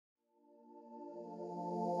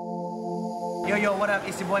Yo, what up?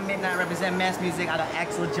 It's your boy Midnight, represent MassMusic out of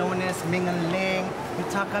Axel Jonas, Ming and Ling. We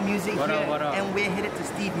talk our music what here, up? And we're headed to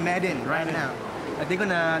Steve Madden right now. They're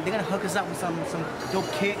gonna hook us up with some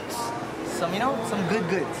dope kicks, some good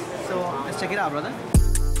goods. So let's check it out, brother.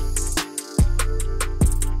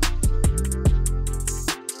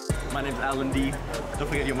 My name's Alan D. Don't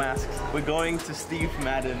forget your masks. We're going to Steve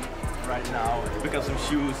Madden right now to pick up some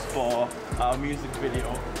shoes for our music video.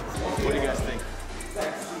 What do you guys think?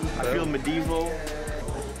 I feel medieval.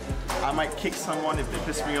 I might kick someone if they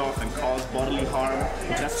piss me off and cause bodily harm.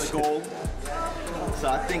 That's the goal. So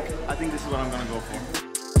I think this is what I'm gonna go for.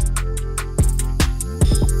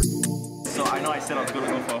 So I know I said I was gonna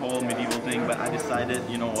go for a whole medieval thing, but I decided,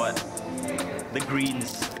 you know what? The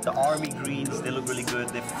greens, the army greens, they look really good.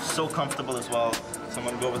 They're so comfortable as well. So I'm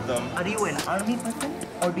gonna go with them. Are you an army person,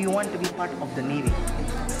 or do you want to be part of the navy?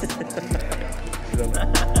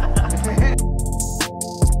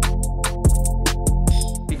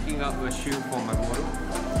 Picking up a shoe for my model.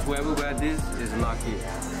 Whoever wear this is lucky.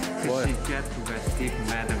 Because she gets to wear Steve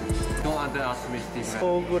Madden. Don't underestimate Steve Madden.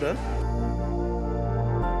 So good, huh?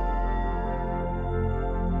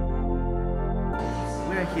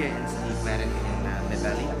 We're here in Steve Madden in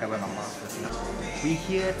Mid-Valley. I wear my mask now. We're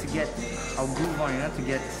here to get our groove on, to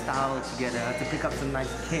get style together, to pick up some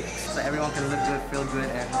nice kicks, so everyone can look good, feel good,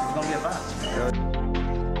 and it's gonna be a blast.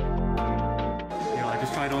 I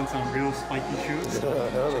just tried on some real spiky shoes.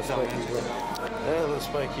 Hella spiky, bro. Hella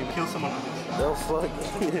spiky. Kill someone with this. No fuck.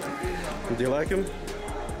 Do you like him?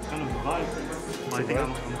 Kind of vibe. But I think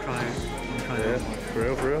I'm trying. Yeah, for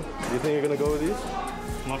real, for real. Do you think you're gonna go with these?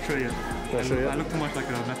 I'm not sure yet. I look too much like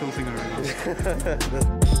a metal singer right now.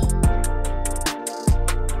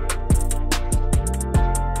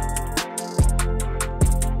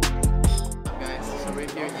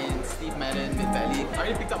 Steve Madden, Mid-Valley. I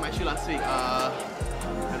already picked up my shoe last week.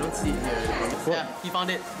 I don't see it here. Yeah, he found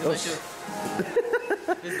it. This is my shoe.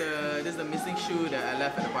 This is the missing shoe that I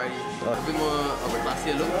left at the party. A bit more of a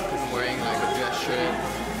classier look because I'm wearing like a dress shirt,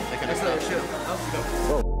 that kind of stuff.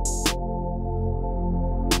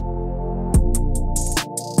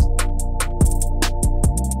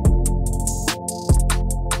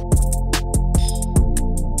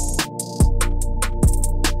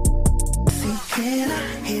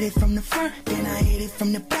 Hit it from the front, then I hit it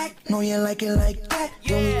from the back. Know you like it like that.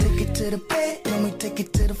 Then we take it to the bed, then we take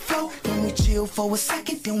it to the floor. Then we chill for a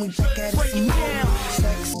second, then we back at it some more.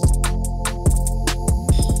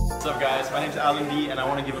 What's up guys, my name's Alan D and I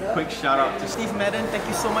want to give a quick shout out to Steve Madden. Thank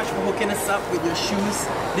you so much for hooking us up with your shoes.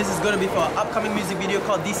 This is going to be for our upcoming music video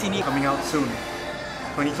called Sini. Coming out soon.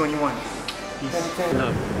 2021. Peace.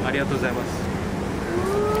 Love. Arigatou gozaimasu.